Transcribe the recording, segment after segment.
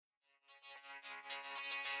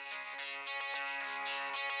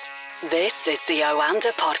This is the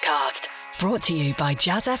Oanda Podcast, brought to you by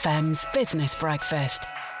Jazz FM's Business Breakfast.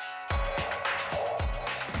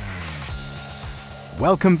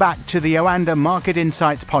 Welcome back to the Oanda Market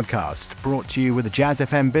Insights Podcast, brought to you with the Jazz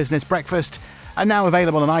FM Business Breakfast, and now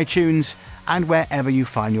available on iTunes and wherever you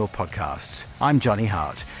find your podcasts. I'm Johnny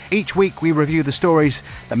Hart. Each week we review the stories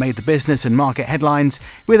that made the business and market headlines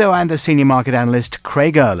with Oanda Senior Market Analyst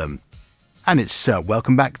Craig Erlam. And it's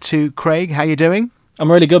welcome back to Craig. How you doing?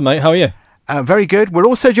 I'm really good, mate. How are you? Very good. We're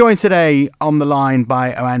also joined today on the line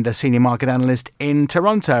by Oanda Senior Market Analyst in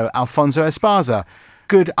Toronto, Alfonso Esparza.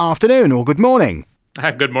 Good afternoon or good morning.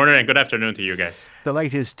 Good morning and good afternoon to you guys. The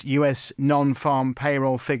latest US non-farm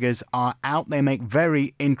payroll figures are out. They make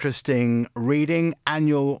very interesting reading.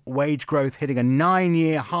 Annual wage growth hitting a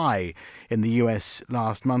 9-year high in the US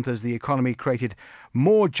last month as the economy created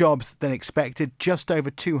more jobs than expected, just over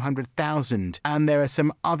 200,000. And there are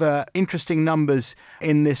some other interesting numbers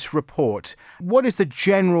in this report. What is the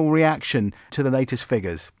general reaction to the latest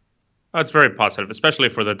figures? It's very positive, especially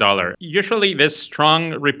for the dollar. Usually this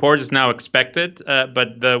strong report is now expected,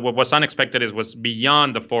 but what was unexpected was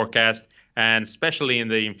beyond the forecast, and especially in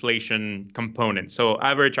the inflation component. So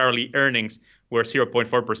average hourly earnings were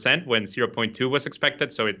 0.4% when 0.2 was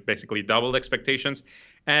expected, so it basically doubled expectations.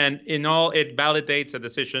 And in all, it validates a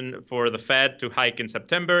decision for the Fed to hike in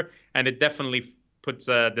September, and it definitely puts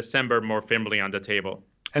December more firmly on the table.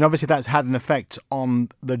 And obviously that's had an effect on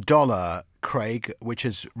the dollar, Craig, which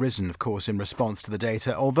has risen, of course, in response to the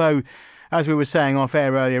data. Although, as we were saying off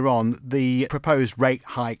air earlier on, the proposed rate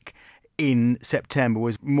hike in September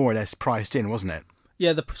was more or less priced in, wasn't it?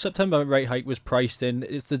 Yeah, the September rate hike was priced in.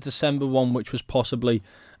 It's the December one which was possibly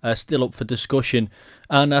still up for discussion.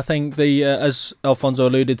 And I think, as Alfonso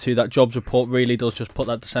alluded to, that jobs report really does just put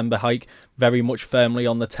that December hike very much firmly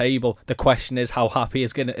on the table. The question is, how happy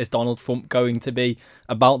is Donald Trump going to be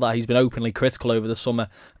about that? He's been openly critical over the summer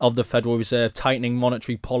of the Federal Reserve tightening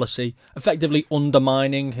monetary policy, effectively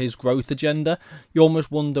undermining his growth agenda. You almost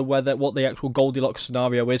wonder what the actual Goldilocks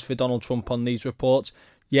scenario is for Donald Trump on these reports.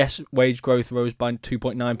 Yes, wage growth rose by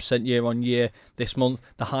 2.9% year on year this month,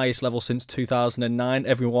 the highest level since 2009.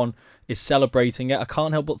 Everyone is celebrating it. I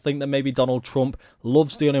can't help but think that maybe Donald Trump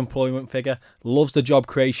loves the unemployment figure, loves the job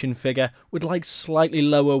creation figure, would like slightly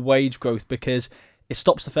lower wage growth because it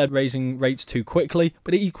stops the Fed raising rates too quickly,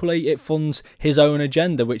 but equally it funds his own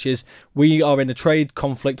agenda, which is we are in a trade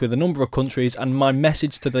conflict with a number of countries, and my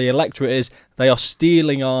message to the electorate is they are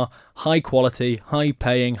stealing our high-quality,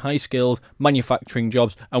 high-paying, high-skilled manufacturing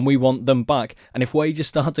jobs, and we want them back. And if wages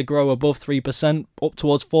start to grow above 3%, up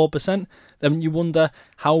towards 4%, then you wonder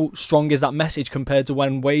how strong is that message compared to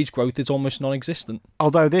when wage growth is almost non-existent.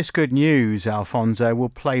 Although this good news, Alfonso, will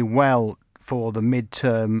play well for the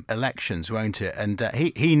midterm elections, won't it? And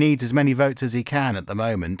he needs as many votes as he can at the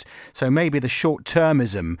moment. So maybe the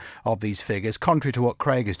short-termism of these figures, contrary to what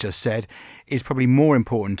Craig has just said, is probably more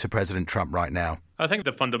important to President Trump right now. I think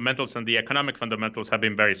the fundamentals and the economic fundamentals have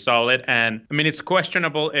been very solid. And I mean, it's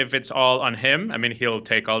questionable if it's all on him. I mean, he'll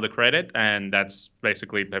take all the credit, and that's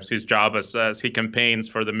basically his job as he campaigns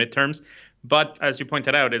for the midterms. But as you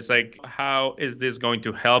pointed out, it's like, how is this going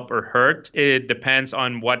to help or hurt? It depends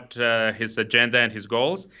on what his agenda and his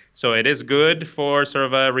goals. So it is good for sort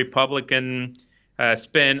of a Republican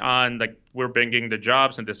spin on, like, we're bringing the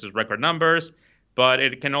jobs and this is record numbers. But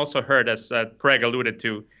it can also hurt, as Craig alluded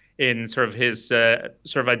to, in sort of his sort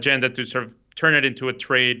of agenda to sort of turn it into a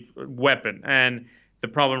trade weapon. And the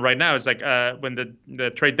problem right now is like when the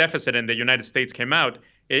trade deficit in the United States came out,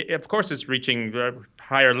 it, of course, it's reaching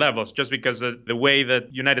higher levels just because of the way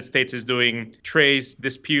that the United States is doing trade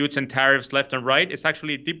disputes and tariffs left and right. It's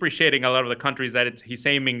actually depreciating a lot of the countries that he's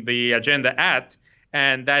aiming the agenda at.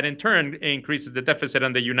 And that in turn increases the deficit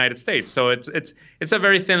on the United States. So it's a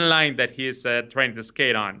very thin line that he is trying to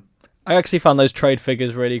skate on. I actually found those trade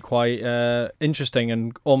figures really quite interesting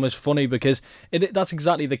and almost funny because that's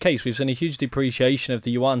exactly the case. We've seen a huge depreciation of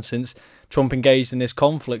the yuan since Trump engaged in this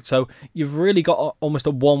conflict. So you've really got almost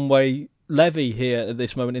a one-way levy here at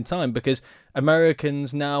this moment in time because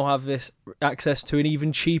Americans now have this access to an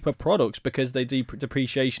even cheaper products because they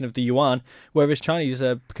depreciation of the yuan, whereas Chinese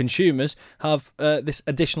consumers have this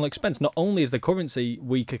additional expense. Not only is the currency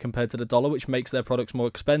weaker compared to the dollar, which makes their products more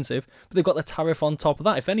expensive, but they've got the tariff on top of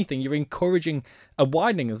that. If anything, you're encouraging a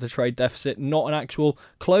widening of the trade deficit, not an actual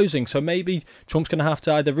closing. So maybe Trump's going to have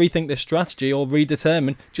to either rethink this strategy or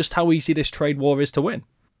redetermine just how easy this trade war is to win.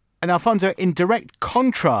 And Alfonso, in direct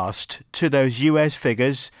contrast to those US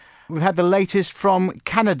figures, we've had the latest from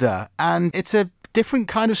Canada, and it's a different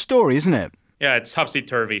kind of story, isn't it? Yeah, it's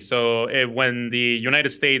topsy-turvy. So when the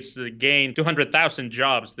United States gained 200,000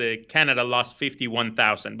 jobs, Canada lost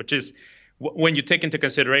 51,000, which is when you take into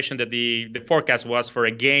consideration that the forecast was for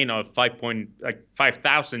a gain of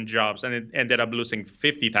 5,000 jobs, and it ended up losing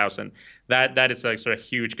 50,000. That is a sort of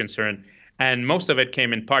huge concern. And most of it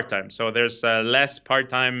came in part-time. So there's less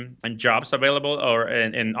part-time jobs available or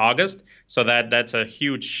in August. So that's a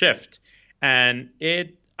huge shift. And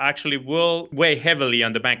it actually will weigh heavily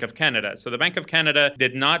on the Bank of Canada. So the Bank of Canada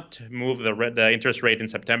did not move the interest rate in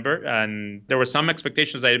September, and there were some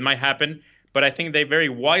expectations that it might happen, but I think they very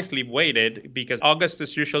wisely waited because August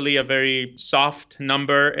is usually a very soft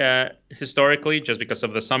number historically just because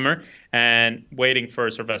of the summer, and waiting for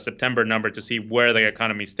sort of a September number to see where the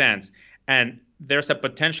economy stands. And there's a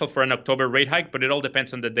potential for an October rate hike, but it all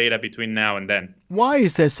depends on the data between now and then. Why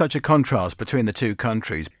is there such a contrast between the two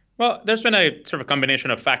countries? Well, there's been a sort of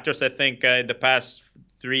combination of factors. I think in the past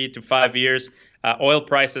 3 to 5 years, oil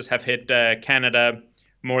prices have hit Canada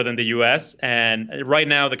more than the U.S. And right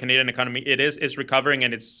now, the Canadian economy is recovering,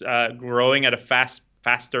 and it's growing at a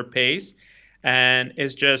faster pace. And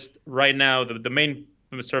it's just right now the main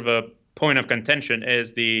sort of a point of contention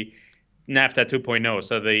is the NAFTA 2.0,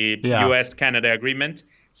 so the U.S.-Canada agreement.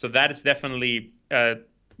 So that is definitely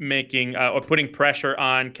making or putting pressure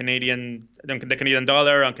on the Canadian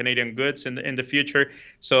dollar, on Canadian goods in the future.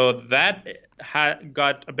 So that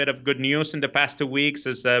got a bit of good news in the past 2 weeks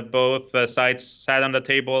as both sides sat on the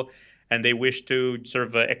table and they wish to sort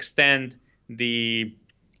of extend the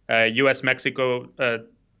U.S.-Mexico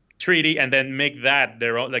treaty and then make that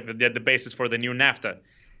their own, like the basis for the new NAFTA.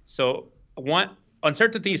 So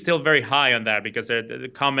uncertainty is still very high on that because the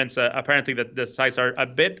comments apparently that the sides are a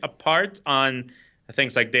bit apart on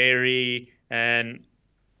things like dairy and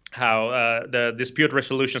how the dispute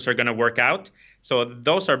resolutions are going to work out. So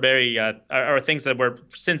those are very are things that were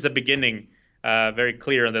since the beginning very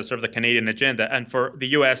clear on the sort of the Canadian agenda. And for the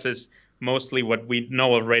U.S. is mostly what we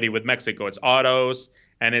know already with Mexico. It's autos,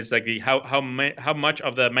 and it's like how much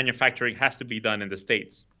of the manufacturing has to be done in the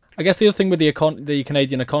States. I guess the other thing with the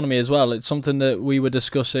Canadian economy as well, it's something that we were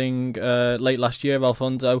discussing late last year,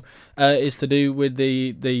 Alfonso, is to do with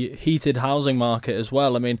the heated housing market as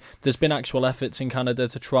well. I mean, there's been actual efforts in Canada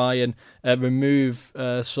to try and remove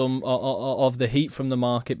some of the heat from the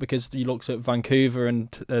market because you looked at Vancouver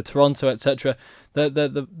and Toronto, etc.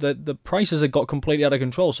 The prices had got completely out of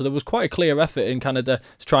control. So there was quite a clear effort in Canada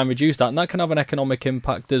to try and reduce that. And that can have an economic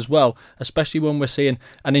impact as well, especially when we're seeing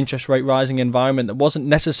an interest rate rising environment that wasn't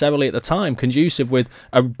necessarily at the time conducive with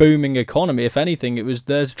a booming economy. If anything, it was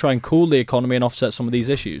there to try and cool the economy and offset some of these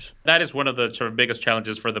issues. That is one of the sort of biggest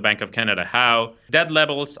challenges for the Bank of Canada, how debt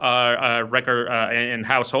levels are record in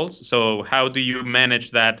households. So how do you manage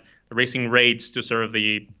that, raising rates to sort of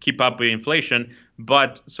keep up with inflation,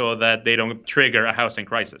 but so that they don't trigger a housing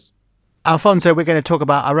crisis? Alfonso, we're going to talk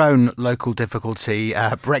about our own local difficulty,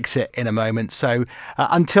 Brexit, in a moment. So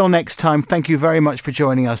until next time, thank you very much for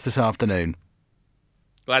joining us this afternoon.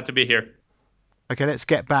 Glad to be here. Okay, let's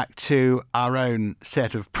get back to our own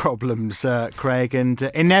set of problems, Craig. And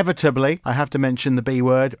inevitably, I have to mention the B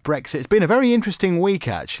word, Brexit. It's been a very interesting week,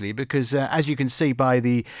 actually, because as you can see by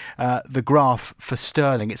the graph for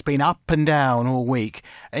sterling, it's been up and down all week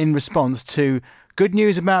in response to good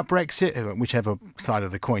news about Brexit, whichever side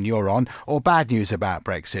of the coin you're on, or bad news about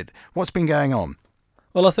Brexit. What's been going on?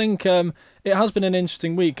 Well, I think it has been an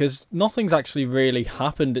interesting week because nothing's actually really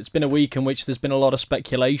happened. It's been a week in which there's been a lot of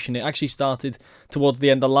speculation. It actually started towards the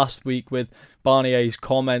end of last week with Barnier's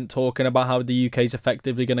comment talking about how the UK is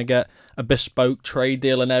effectively going to get a bespoke trade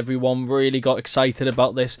deal, and everyone really got excited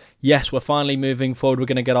about this. Yes, we're finally moving forward. We're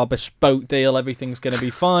going to get our bespoke deal. Everything's going to be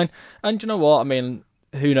fine. And you know what? I mean,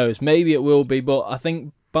 who knows? Maybe it will be, but I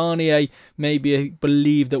think Barnier maybe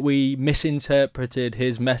believed that we misinterpreted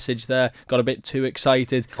his message there, got a bit too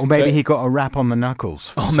excited. Or maybe he got a rap on the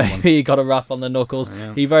knuckles. Or maybe he got a rap on the knuckles.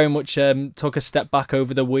 Yeah. He very much took a step back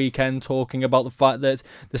over the weekend, talking about the fact that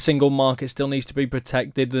the single market still needs to be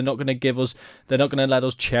protected. They're not going to let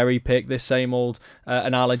us cherry pick this same old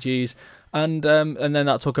analogies. And then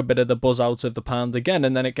that took a bit of the buzz out of the pound again.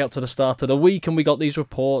 And then it got to the start of the week and we got these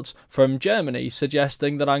reports from Germany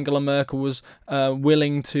suggesting that Angela Merkel was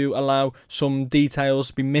willing to allow some details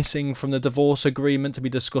to be missing from the divorce agreement to be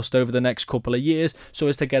discussed over the next couple of years so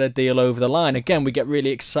as to get a deal over the line. Again, we get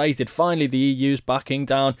really excited. Finally, the EU's backing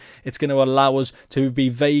down. It's going to allow us to be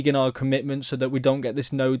vague in our commitment so that we don't get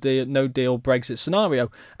this no deal Brexit scenario.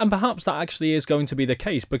 And perhaps that actually is going to be the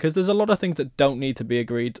case because there's a lot of things that don't need to be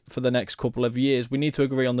agreed for the next couple of years. We need to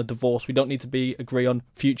agree on the divorce. We don't need to agree on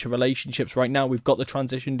future relationships right now. We've got the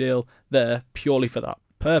transition deal there purely for that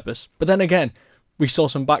purpose. But then again, we saw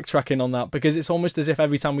some backtracking on that, because it's almost as if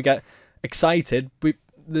every time we get excited,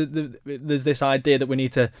 there's this idea that we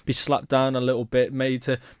need to be slapped down a little bit,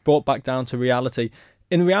 brought back down to reality.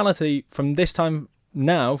 In reality, from this time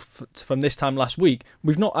last week,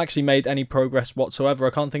 we've not actually made any progress whatsoever.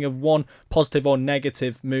 I can't think of one positive or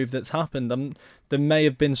negative move that's happened. There may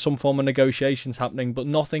have been some form of negotiations happening, but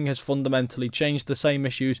nothing has fundamentally changed. The same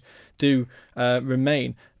issues do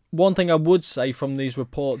remain. One thing I would say from these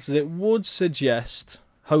reports is it would suggest,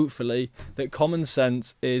 hopefully, that common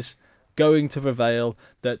sense is going to prevail,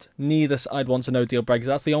 that neither side wants a no-deal Brexit.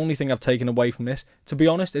 That's the only thing I've taken away from this. To be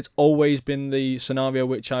honest, it's always been the scenario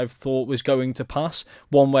which I've thought was going to pass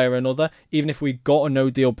one way or another. Even if we got a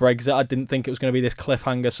no-deal Brexit, I didn't think it was going to be this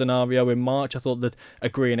cliffhanger scenario in March. I thought that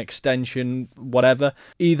agree an extension, whatever.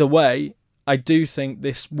 Either way, I do think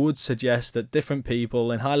this would suggest that different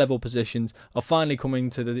people in high-level positions are finally coming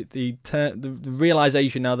to the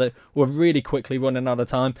realisation now that we're really quickly running out of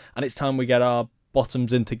time, and it's time we get our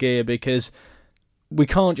bottoms into gear, because we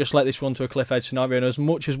can't just let this run to a cliff edge scenario. And as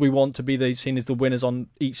much as we want to be seen as the winners on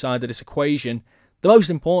each side of this equation, the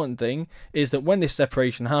most important thing is that when this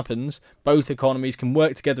separation happens, both economies can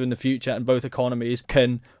work together in the future, and both economies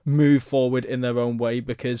can move forward in their own way,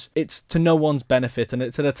 because it's to no one's benefit, and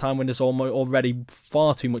it's at a time when there's already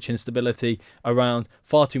far too much instability around,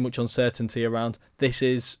 far too much uncertainty around.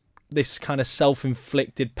 This kind of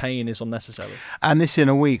self-inflicted pain is unnecessary. And this in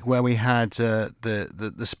a week where we had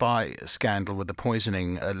the spy scandal with the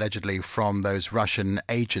poisoning allegedly from those Russian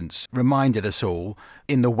agents reminded us all,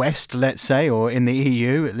 in the West, let's say, or in the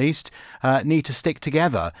EU at least, need to stick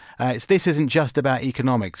together. This isn't just about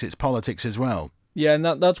economics, it's politics as well. Yeah, and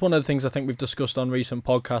that's one of the things I think we've discussed on recent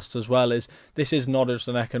podcasts as well, is this is not just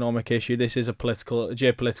an economic issue, this is a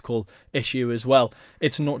geopolitical issue as well.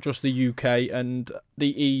 It's not just the UK and the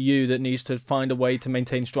EU that needs to find a way to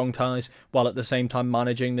maintain strong ties while at the same time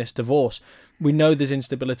managing this divorce. We know there's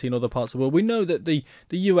instability in other parts of the world. We know that the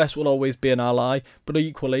US will always be an ally, but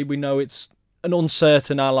equally we know it's an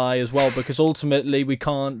uncertain ally as well, because ultimately we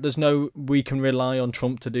can rely on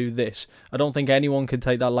Trump to do this. I don't think anyone can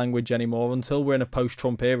take that language anymore until we're in a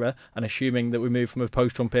post-Trump era, and assuming that we move from a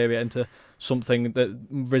post-Trump era into something that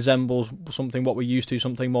resembles something what we're used to,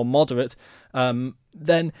 something more moderate,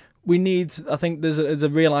 then we need, I think there's a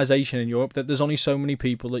realisation in Europe that there's only so many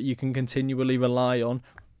people that you can continually rely on.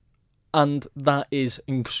 And that is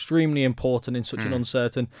extremely important in such an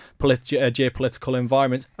uncertain geopolitical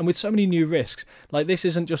environment, and with so many new risks. Like, this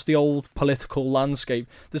isn't just the old political landscape.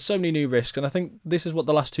 There's so many new risks, and I think this is what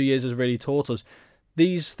the last 2 years has really taught us.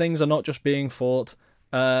 These things are not just being fought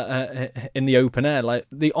in the open air. Like,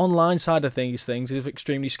 the online side of things is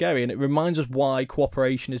extremely scary, and it reminds us why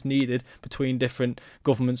cooperation is needed between different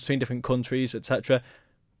governments, between different countries, etc.,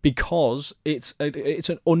 because it's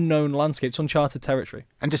an unknown landscape, it's uncharted territory.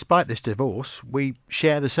 And despite this divorce, we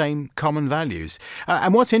share the same common values.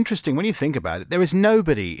 And what's interesting, when you think about it, there is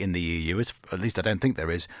nobody in the EU, at least I don't think there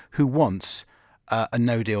is, who wants a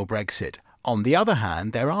no-deal Brexit. On the other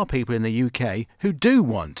hand, there are people in the UK who do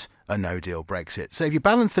want a no-deal Brexit. So if you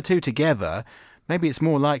balance the two together, maybe it's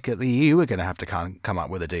more likely that the EU are going to have to come up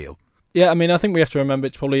with a deal. Yeah, I mean, I think we have to remember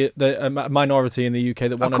it's probably a minority in the UK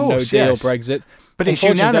that want a no-deal Brexit. But it's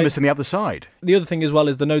unanimous on the other side. The other thing as well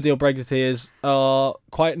is the no-deal Brexiteers are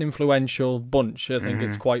quite an influential bunch, I think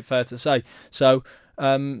it's quite fair to say. So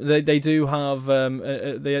they do have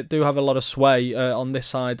a lot of sway on this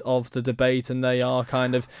side of the debate, and they are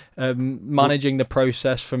kind of managing the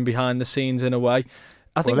process from behind the scenes in a way.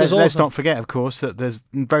 I think let's not forget, of course, that there's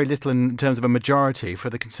very little in terms of a majority for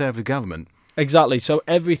the Conservative government. Exactly. So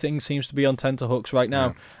everything seems to be on tenterhooks right now.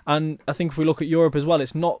 Yeah. And I think if we look at Europe as well,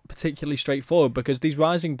 it's not particularly straightforward, because these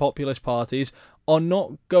rising populist parties are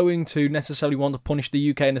not going to necessarily want to punish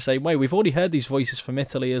the UK in the same way. We've already heard these voices from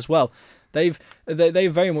Italy as well. They've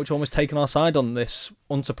very much almost taken our side on this,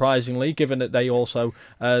 unsurprisingly, given that they also,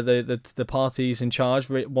 the parties in charge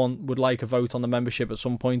would like a vote on the membership at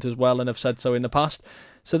some point as well, and have said so in the past.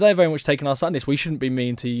 So they're very much taking our side on this. We shouldn't be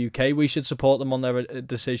mean to the UK. We should support them on their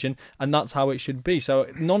decision, and that's how it should be. So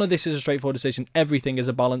none of this is a straightforward decision. Everything is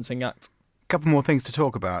a balancing act. Couple more things to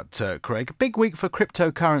talk about, Craig. Big week for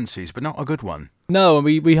cryptocurrencies, but not a good one. No, and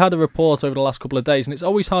we had a report over the last couple of days, and it's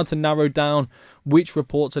always hard to narrow down which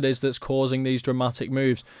reports it is that's causing these dramatic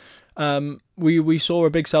moves. We saw a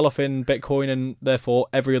big sell-off in Bitcoin and therefore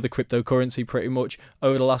every other cryptocurrency pretty much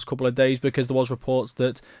over the last couple of days, because there was reports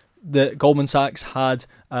that that Goldman Sachs had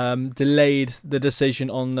delayed the decision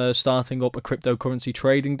on starting up a cryptocurrency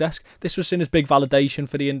trading desk. This was seen as big validation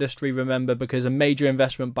for the industry, remember, because a major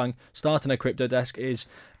investment bank starting a crypto desk is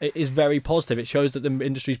very positive. It shows that the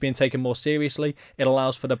industry is being taken more seriously. It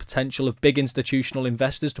allows for the potential of big institutional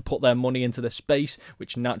investors to put their money into the space,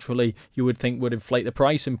 which naturally you would think would inflate the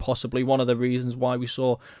price, and possibly one of the reasons why we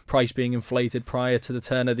saw price being inflated prior to the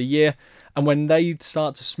turn of the year. And when they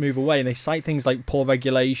start to move away and they cite things like poor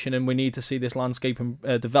regulation and we need to see this landscape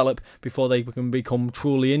develop before they can become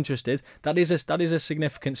truly interested, that is a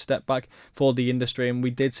significant step back for the industry, and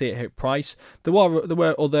we did see it hit price. There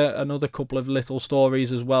were another couple of little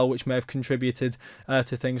stories as well which may have contributed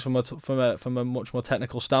to things from a much more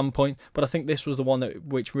technical standpoint, but I think this was the one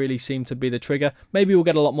which really seemed to be the trigger. Maybe we'll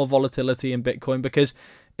get a lot more volatility in Bitcoin because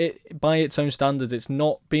by its own standards, it's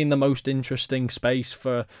not been the most interesting space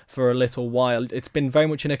for a little while. It's been very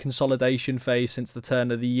much in a consolidation phase since the turn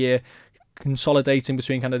of the year, consolidating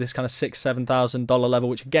between this kind of $6,000-$7,000 level,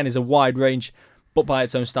 which again is a wide range, but by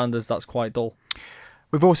its own standards, that's quite dull.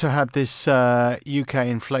 We've also had this UK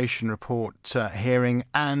inflation report hearing,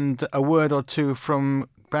 and a word or two from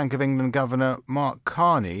Bank of England Governor Mark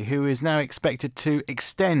Carney, who is now expected to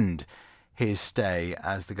extend his stay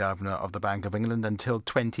as the Governor of the Bank of England until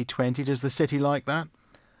 2020. Does the City like that?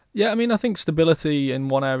 Yeah, I mean, I think stability in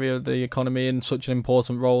one area of the economy in such an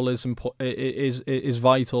important role is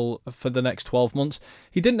vital for the next 12 months.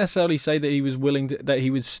 He didn't necessarily say that he was that he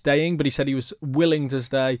was staying, but he said he was willing to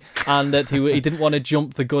stay, and that he didn't want to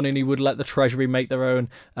jump the gun and he would let the Treasury make their own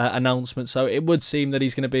announcement. So it would seem that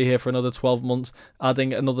he's going to be here for another 12 months,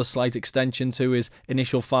 adding another slight extension to his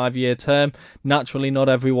initial 5-year term. Naturally, not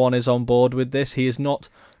everyone is on board with this. He is not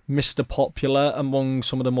Mr. Popular among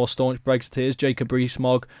some of the more staunch Brexiteers. Jacob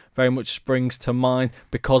Rees-Mogg very much springs to mind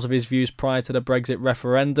because of his views prior to the Brexit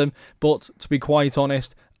referendum. But to be quite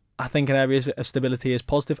honest, I think an area of stability is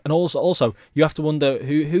positive. And also you have to wonder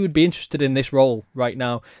who would be interested in this role right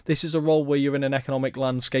now. This is a role where you're in an economic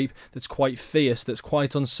landscape that's quite fierce, that's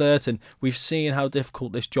quite uncertain. We've seen how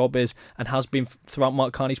difficult this job is and has been throughout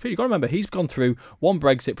Mark Carney's period. You've got to remember, he's gone through one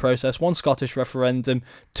Brexit process, one Scottish referendum,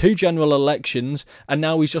 2 general elections, and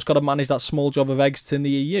now he's just got to manage that small job of exiting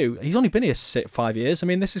the EU. He's only been here 5 years. I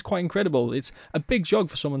mean, this is quite incredible. It's a big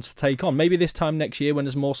job for someone to take on. Maybe this time next year, when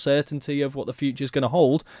there's more certainty of what the future is going to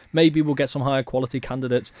hold, maybe we'll get some higher quality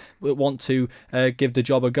candidates that want to give the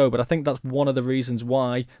job a go. But I think that's one of the reasons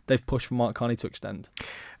why they've pushed for Mark Carney to extend.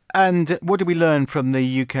 And what did we learn from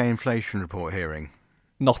the UK inflation report hearing?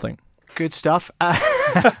 Nothing. Good stuff.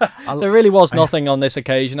 There really was nothing on this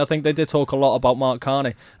occasion. I think they did talk a lot about Mark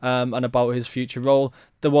Carney and about his future role.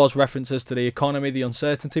 There was references to the economy, the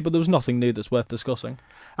uncertainty, but there was nothing new that's worth discussing.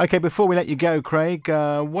 OK, before we let you go, Craig,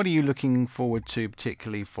 what are you looking forward to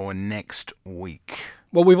particularly for next week?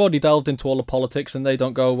 Well, we've already delved into all the politics and they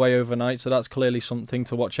don't go away overnight, so that's clearly something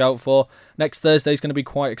to watch out for. Next Thursday is going to be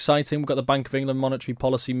quite exciting. We've got the Bank of England monetary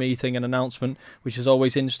policy meeting and announcement, which is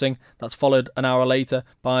always interesting. That's followed an hour later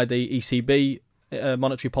by the ECB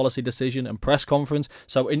monetary policy decision and press conference.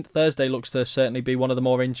 So Thursday looks to certainly be one of the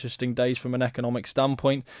more interesting days from an economic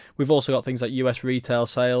standpoint. We've also got things like US retail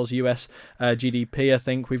sales, US GDP, I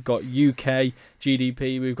think. We've got UK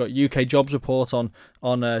GDP. We've got UK jobs report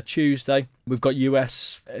on Tuesday. We've got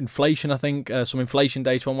US inflation, I think, some inflation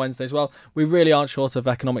data on Wednesday as well. We really aren't short of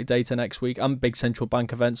economic data next week and big central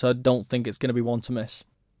bank events, so I don't think it's going to be one to miss.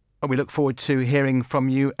 We look forward to hearing from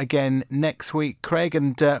you again next week, Craig,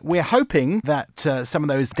 and we're hoping that some of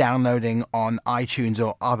those downloading on iTunes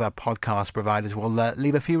or other podcast providers will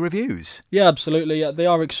leave a few reviews. Yeah, absolutely. They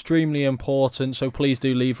are extremely important, so please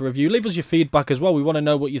do leave a review. Leave us your feedback as well. We want to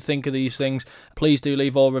know what you think of these things. Please do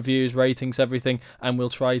leave all reviews, ratings, everything, and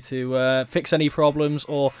we'll try to fix any problems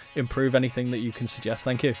or improve anything that you can suggest.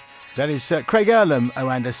 Thank you. That is Craig Erlam,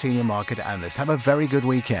 Oanda Senior Market Analyst. Have a very good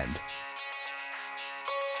weekend.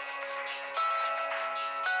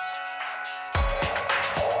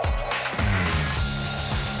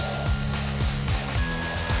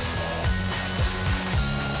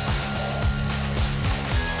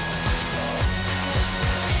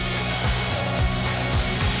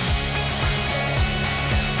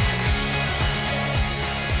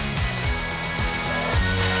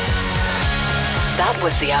 That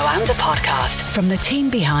was the Oanda podcast from the team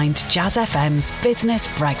behind Jazz FM's Business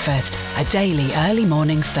Breakfast, a daily early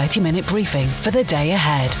morning 30-minute briefing for the day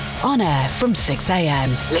ahead. On air from 6 a.m.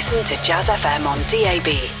 Listen to Jazz FM on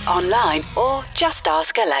DAB, online, or just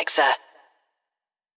ask Alexa.